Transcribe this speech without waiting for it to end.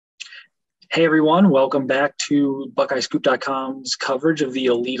Hey everyone, welcome back to BuckeyeScoop.com's coverage of the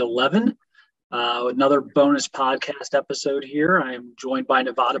Elite 11. Another bonus podcast episode here. I am joined by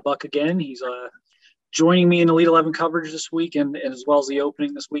NevadaBuck again. He's joining me in Elite 11 coverage this week and as well as the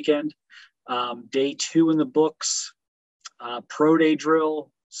opening this weekend. Day 2 in the books, pro day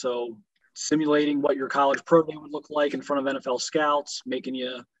drill. So simulating what your college pro day would look like in front of NFL scouts, making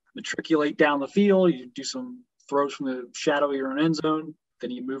you matriculate down the field. You do some throws from the shadow of your own end zone. Then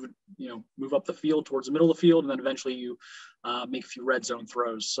you move up the field towards the middle of the field, and then eventually you make a few red zone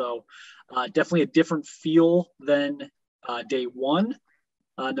throws. So definitely a different feel than day one.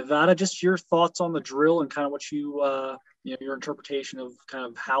 Nevada, just your thoughts on the drill and kind of what your interpretation of kind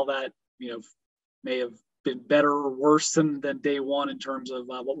of how that may have been better or worse than day one in terms of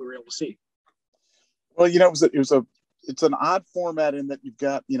what we were able to see. Well, it's an odd format in that you've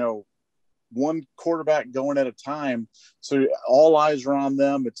got one quarterback going at a time, so all eyes are on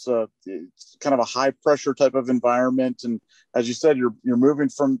them. It's kind of a high pressure type of environment, and as you said, you're moving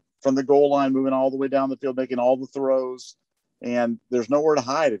from the goal line, moving all the way down the field, making all the throws, and there's nowhere to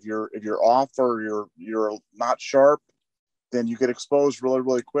hide. If you're off or you're not sharp, then you get exposed really,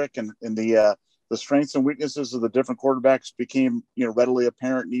 really quick, and the strengths and weaknesses of the different quarterbacks became readily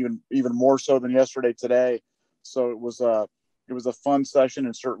apparent, and even more so than yesterday today. So it was a fun session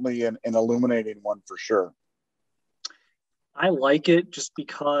and certainly an illuminating one for sure. I like it just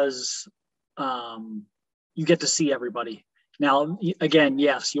because you get to see everybody. Now, again,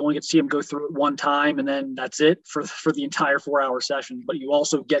 yes, you only get to see them go through it one time, and then that's it for the entire 4-hour session. But you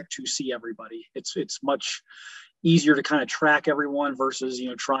also get to see everybody. It's much easier to kind of track everyone versus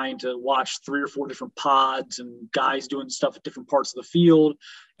trying to watch 3 or 4 different pods and guys doing stuff at different parts of the field.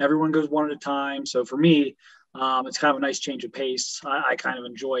 Everyone goes one at a time. So for me, it's kind of a nice change of pace. I kind of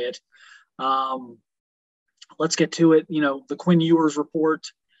enjoy it. Let's get to it. The Quinn Ewers report.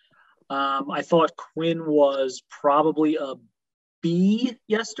 I thought Quinn was probably a B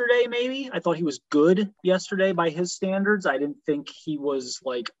yesterday, maybe. I thought he was good yesterday by his standards. I didn't think he was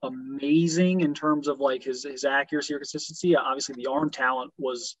amazing in terms of his accuracy or consistency. Obviously, the arm talent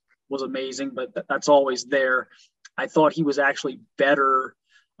was amazing, but that's always there. I thought he was actually better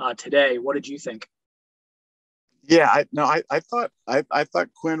today. What did you think? Yeah, I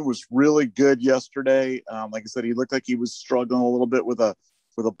thought Quinn was really good yesterday. Like I said, he looked like he was struggling a little bit with a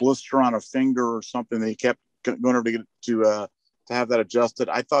blister on a finger or something that he kept going over to get to have that adjusted.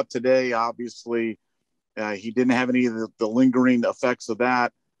 I thought today, obviously, he didn't have any of the lingering effects of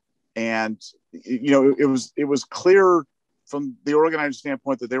that, and it was clear from the organizing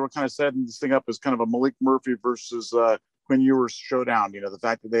standpoint that they were kind of setting this thing up as kind of a Malik Murphy versus Quinn Ewers showdown. The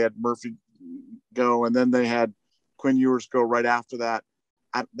fact that they had Murphy go and then they had Quinn Ewers go right after that,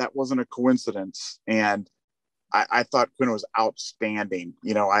 that wasn't a coincidence. And I thought Quinn was outstanding.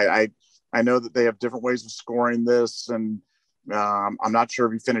 I know that they have different ways of scoring this, and I'm not sure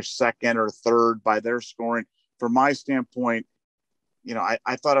if he finished second or third by their scoring. From my standpoint,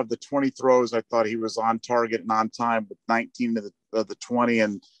 I thought of the 20 throws, I thought he was on target and on time with 19 of the 20,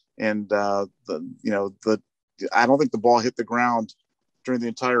 and I don't think the ball hit the ground during the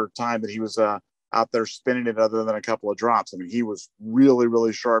entire time that he was out there spinning it, other than a couple of drops. I mean, he was really,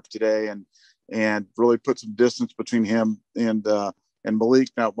 really sharp today, and really put some distance between him and Malik.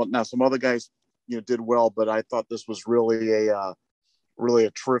 Now some other guys, did well, but I thought this was really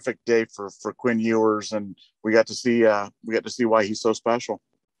a terrific day for Quinn Ewers, and we got to see why he's so special.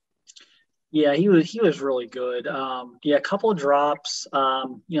 Yeah, he was really good. A couple of drops.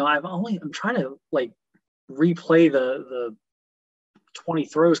 I'm trying to replay the 20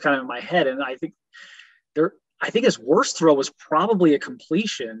 throws kind of in my head, and I think his worst throw was probably a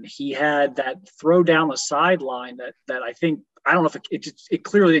completion. He had that throw down the sideline that I don't know if it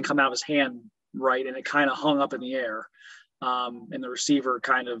clearly didn't come out of his hand right, and it kind of hung up in the air, and the receiver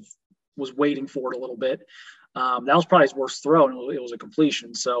kind of was waiting for it a little bit. That was probably his worst throw, and it was a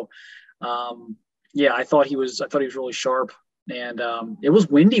completion. So I thought he was really sharp, and it was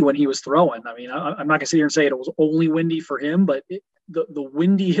windy when he was throwing. I mean, I'm not gonna sit here and say it was only windy for him, but the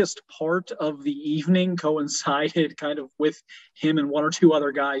windiest part of the evening coincided kind of with him and 1 or 2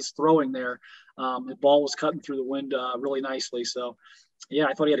 other guys throwing there. The ball was cutting through the wind really nicely. So, yeah,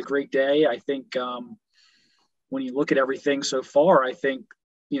 I thought he had a great day. I think when you look at everything so far, I think,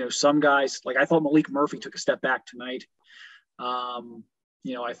 some guys, I thought Malik Murphy took a step back tonight.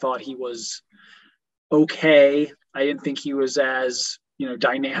 I thought he was okay. I didn't think he was as,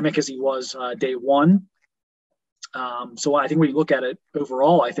 dynamic as he was day one. So I think when you look at it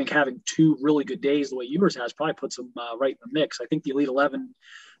overall, I think having 2 really good days the way Ewers has probably puts him right in the mix. I think the Elite 11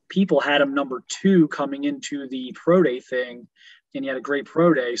 people had him number 2 coming into the pro day thing, and he had a great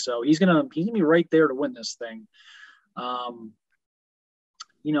pro day. So he's gonna be right there to win this thing.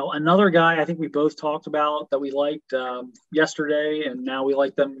 Another guy I think we both talked about that we liked yesterday, and now we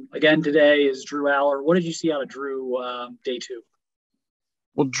like them again today, is Drew Aller. What did you see out of Drew day two?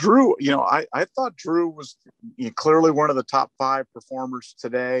 Well, Drew, I thought Drew was clearly one of the top 5 performers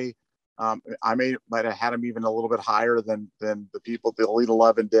today. I might have had him even a little bit higher than the people the Elite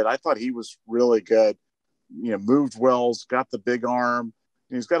 11 did. I thought he was really good. Moved well, got the big arm.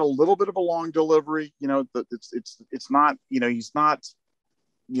 He's got a little bit of a long delivery. It's not. He's not.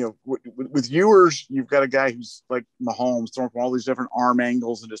 With Ewers, you've got a guy who's like Mahomes, throwing from all these different arm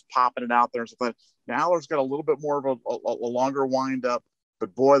angles and just popping it out there and stuff like that. Now Aller's got a little bit more of a longer wind up,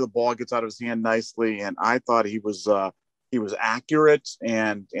 but boy, the ball gets out of his hand nicely. And I thought he was accurate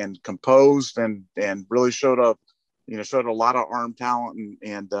and composed and really showed a lot of arm talent.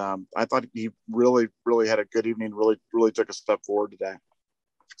 And I thought he really, really had a good evening. Really took a step forward today.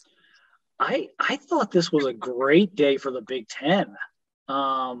 I thought this was a great day for the Big Ten.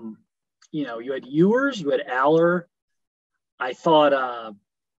 You had Ewers, you had Aller. I thought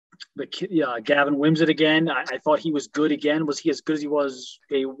Gavin Wimsatt again. I thought he was good again. Was he as good as he was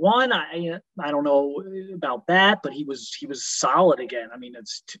day one? I don't know about that, but he was solid again. I mean,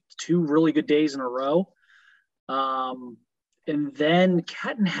 it's two really good days in a row. And then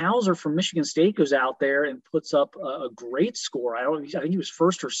Kattenhauser from Michigan State goes out there and puts up a great score. I think he was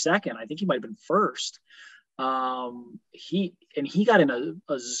first or second. I think he might have been first. He got in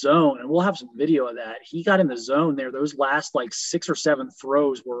a zone, and we'll have some video of that. He got in the zone there. Those last like 6 or 7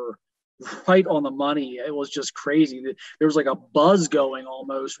 throws were right on the money. It was just crazy. There was like a buzz going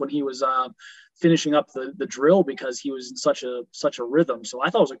almost when he was finishing up the drill, because he was in such a rhythm. So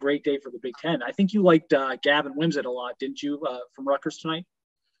I thought it was a great day for the Big Ten. I think you liked Gavin Wimsatt a lot, didn't you, from Rutgers tonight?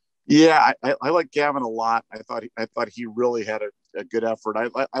 Yeah, I like Gavin a lot. I thought he really had a good effort.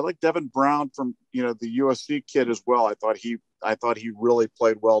 I like Devin Brown from the USC kid as well. I thought he really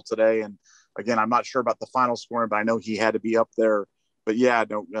played well today. And again, I'm not sure about the final scoring, but I know he had to be up there. But yeah,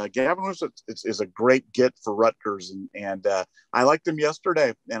 no, Gavin is a great get for Rutgers, and I liked him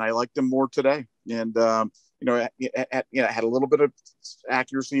yesterday, and I liked him more today. And had a little bit of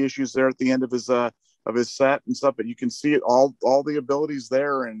accuracy issues there at the end of his set and stuff, but you can see it all the abilities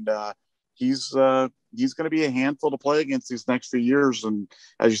there, and he's going to be a handful to play against these next few years. And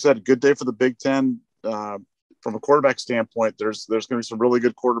as you said, a good day for the Big Ten from a quarterback standpoint. There's going to be some really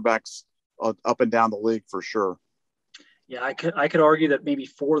good quarterbacks up and down the league for sure. Yeah, I could argue that maybe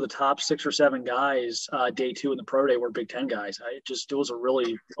 4 of the top 6 or 7 guys day 2 in the pro day were Big Ten guys. It was a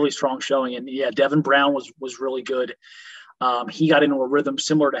really, really strong showing. And yeah, Devin Brown was really good. He got into a rhythm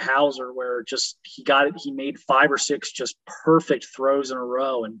similar to Hauser, where just he made 5 or 6 just perfect throws in a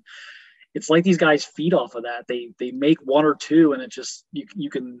row. And it's like these guys feed off of that. They make 1 or 2, and it just, you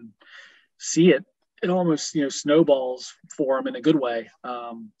can see it. It almost, snowballs for them in a good way.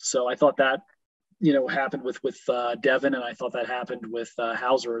 So I thought that, happened with Devin, and I thought that happened with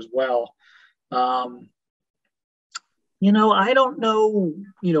Hauser as well. I don't know,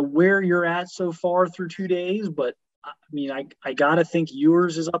 where you're at so far through 2 days, but I mean, I got to think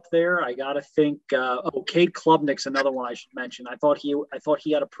Ewers is up there. I got to think, Cade Klubnik's another one I should mention. I thought he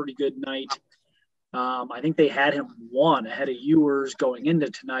had a pretty good night. I think they had him 1 ahead of Ewers going into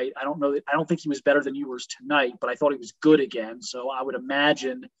tonight. I don't think he was better than Ewers tonight, but I thought he was good again. So I would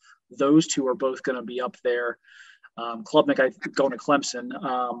imagine those 2 are both going to be up there. Klubnik, going to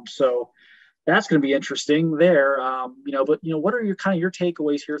Clemson. So that's going to be interesting there. But what are your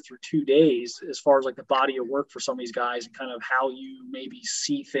takeaways here through 2 days as far as like the body of work for some of these guys, and kind of how you maybe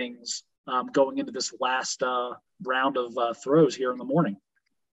see things going into this last round of throws here in the morning?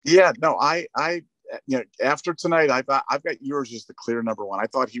 Yeah, no, I after tonight, I've got Ewers as the clear number 1. I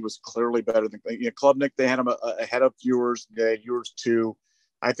thought he was clearly better than Klubnik. They had him ahead of Ewers. They had Ewers 2.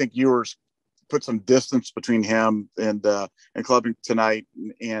 I think Ewers put some distance between him and Klubnik tonight.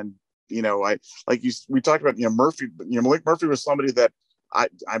 And we talked about Murphy. Malik Murphy was somebody that I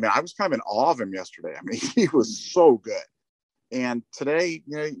was kind of in awe of him yesterday. I mean, he was so good. And today,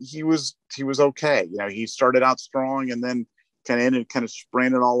 he was okay. He started out strong and then kind of ended kind of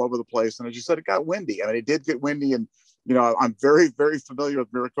spraying it all over the place. And as you said, it got windy. I mean, it did get windy, and I'm very, very familiar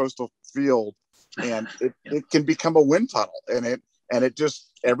with Miracosta Field, and it can become a wind tunnel, and it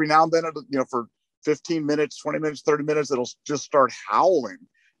just every now and then, for 15 minutes, 20 minutes, 30 minutes, it'll just start howling.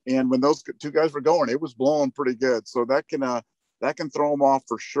 And when those 2 guys were going, it was blowing pretty good. So that can throw them off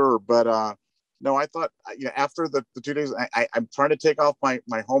for sure. But no, I thought after the 2 days, I'm trying to take off my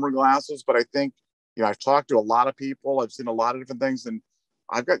homer glasses, but I think I've talked to a lot of people. I've seen a lot of different things, and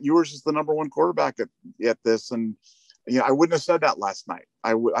I've got Ewers as the number 1 quarterback at this. And I wouldn't have said that last night.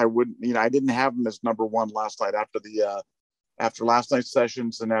 I wouldn't, I didn't have him as number one last night after last night's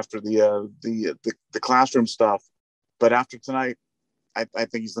sessions and after the classroom stuff. But after tonight, I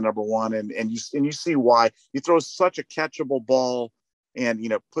think he's the number one, and you see why. He throws such a catchable ball, and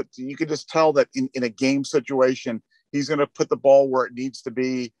you can just tell that in a game situation, he's going to put the ball where it needs to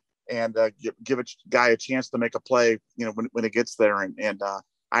be, and give a guy a chance to make a play, when it gets there. And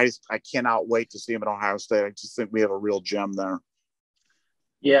I cannot wait to see him at Ohio State. I just think we have a real gem there.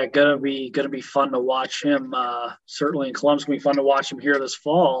 Yeah, gonna be fun to watch him. Certainly in Columbus, gonna be fun to watch him here this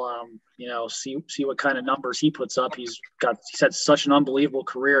fall. See what kind of numbers he puts up. He's had such an unbelievable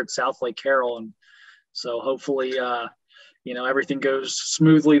career at South Lake Carroll, and so hopefully, everything goes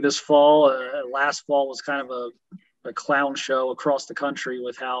smoothly this fall. Last fall was kind of a clown show across the country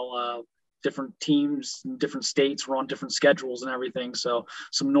with how different teams in different states were on different schedules and everything. So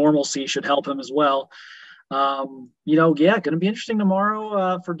some normalcy should help him as well. Going to be interesting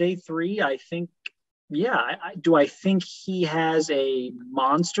tomorrow for day 3. I think, I think he has a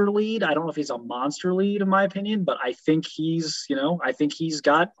monster lead. I don't know if he's a monster lead in my opinion, but I think he's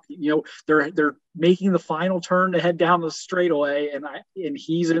got, they're making the final turn to head down the straightaway, and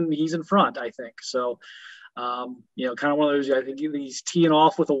he's in front, I think. So, kind of one of those, I think he's teeing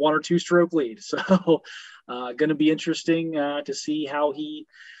off with a 1 or 2 stroke lead. So, going to be interesting to see how he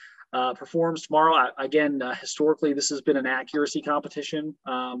performs tomorrow. Again, historically, this has been an accuracy competition.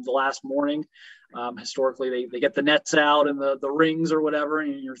 The last morning, historically, they get the nets out and the rings or whatever,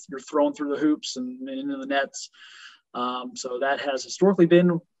 and you're throwing through the hoops and into the nets. So that has historically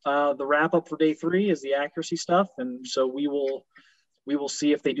been the wrap up for day 3 is the accuracy stuff, and so we will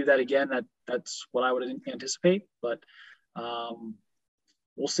see if they do that again. That's what I would anticipate, but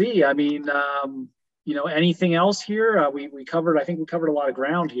we'll see. I mean. Anything else here? We covered, I think we covered a lot of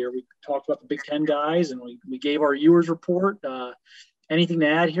ground here. We talked about the Big Ten guys, and we gave our Ewers report. Anything to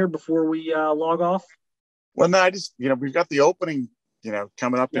add here before we log off? Well, no, I just, we've got the opening,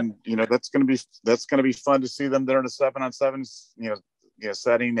 coming up, yep. And, that's going to be fun to see them there in a 7-on-7,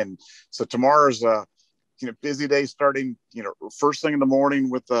 setting. And so tomorrow's busy day starting, first thing in the morning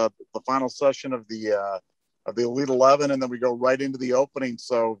with the final session of the Elite 11, and then we go right into the opening.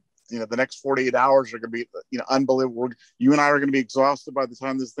 So, the next 48 hours are going to be, unbelievable. You and I are going to be exhausted by the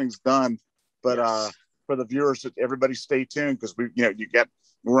time this thing's done. But yes. For the viewers, everybody stay tuned, because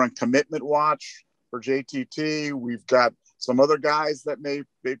we're on commitment watch for JTT. We've got some other guys that may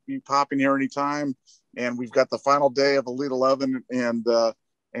be popping here anytime, and we've got the final day of Elite 11 and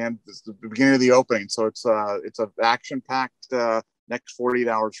it's the beginning of the opening. So it's an action-packed next 48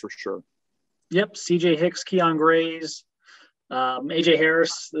 hours for sure. Yep, CJ Hicks, Keon Grays. AJ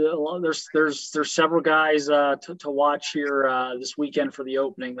Harris, there's several guys to watch here this weekend for the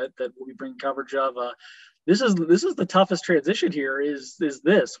opening that we'll be bringing coverage of. This is the toughest transition here is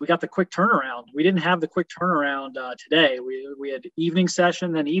this. We got the quick turnaround. We didn't have the quick turnaround today. We had evening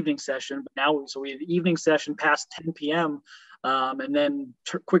session, then evening session, but now we had evening session past 10 p.m. And then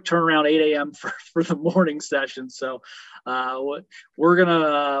quick turnaround 8 a.m. for the morning session. So we're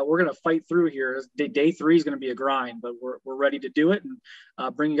gonna fight through here. Day 3 is gonna be a grind, but we're ready to do it and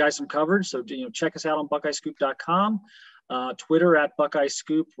bring you guys some coverage. So check us out on BuckeyeScoop.com, Twitter at Buckeye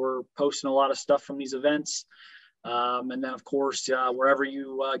Scoop. We're posting a lot of stuff from these events. And then, of course, wherever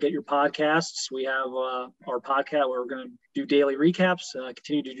you get your podcasts, we have our podcast where we're going to do daily recaps,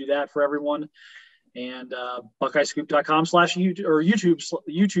 continue to do that for everyone. And BuckeyeScoop.com/YouTube or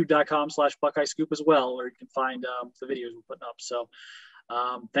YouTube.com/BuckeyeScoop as well, where you can find the videos we're putting up. So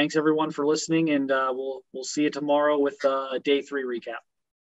thanks everyone for listening, and we'll see you tomorrow with a day 3 recap.